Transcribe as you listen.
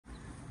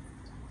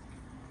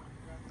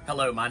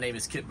Hello, my name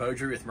is Kip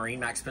Beaudry with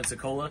MarineMax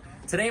Pensacola.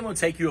 Today I'm going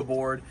to take you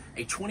aboard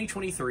a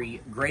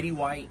 2023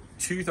 Grady-white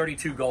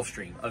 232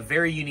 Gulfstream, a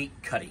very unique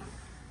cutty.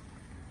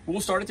 We'll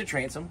start at the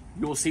transom.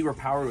 You will see we're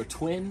powered with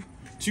twin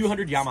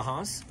 200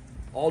 Yamahas,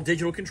 all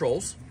digital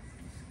controls.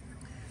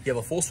 You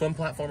have a full swim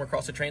platform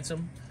across the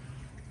transom,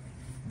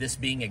 this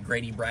being a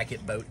Grady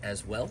bracket boat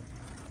as well.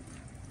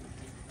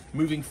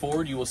 Moving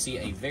forward, you will see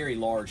a very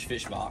large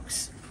fish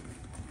box.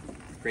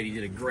 Grady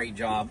did a great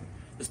job.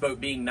 This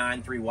boat being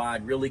 9'3"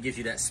 wide really gives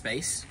you that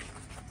space.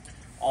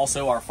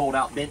 Also, our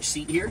fold-out bench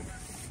seat here.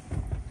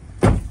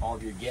 All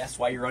of your guests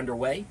while you're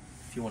underway,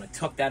 if you want to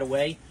tuck that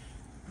away.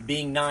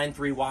 Being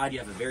 9'3" wide, you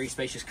have a very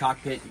spacious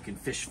cockpit you can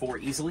fish for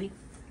easily.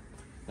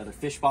 Another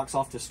fish box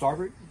off to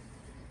starboard.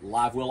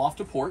 Live wheel off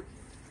to port.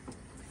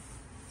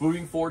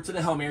 Moving forward to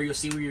the helm area, you'll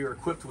see we are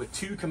equipped with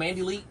 2 Command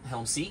Elite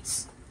helm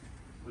seats.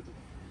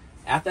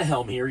 At the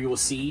helm here, you will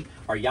see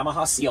our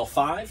Yamaha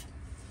CL5,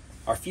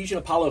 our Fusion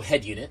Apollo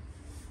head unit,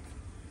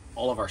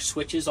 all of our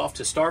switches off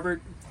to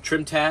starboard,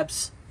 trim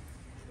tabs,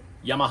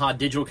 Yamaha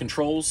digital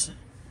controls,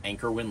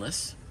 anchor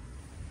windlass.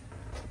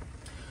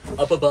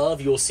 Up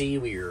above, you'll see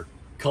we're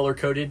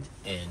color-coded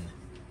in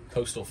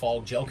coastal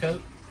fog gel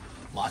coat.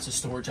 Lots of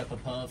storage up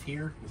above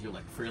here with your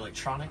for your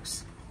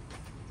electronics.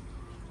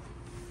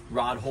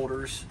 Rod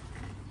holders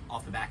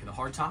off the back of the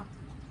hardtop.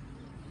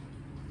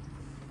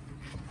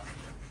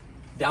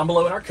 Down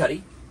below in our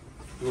cuddy,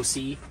 you'll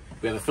see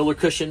we have a filler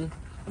cushion,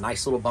 a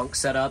nice little bunk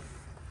setup,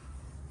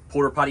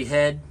 porta potty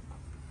head,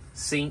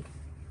 sink.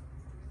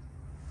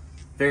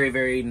 Very,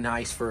 very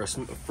nice for a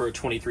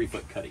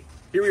 23-foot cuddy.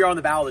 Here we are on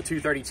the bow of the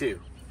 232.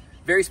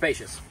 Very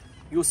spacious.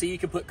 You'll see you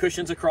can put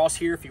cushions across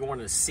here if you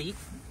wanted a seat.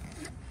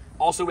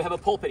 Also, we have a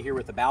pulpit here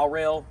with the bow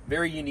rail.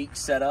 Very unique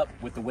setup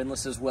with the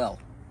windlass as well.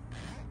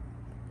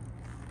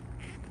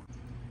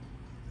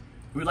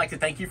 We would like to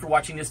thank you for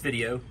watching this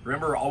video.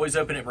 Remember, we're always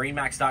open at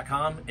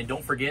MarineMax.com, and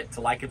don't forget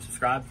to like and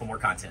subscribe for more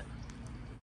content.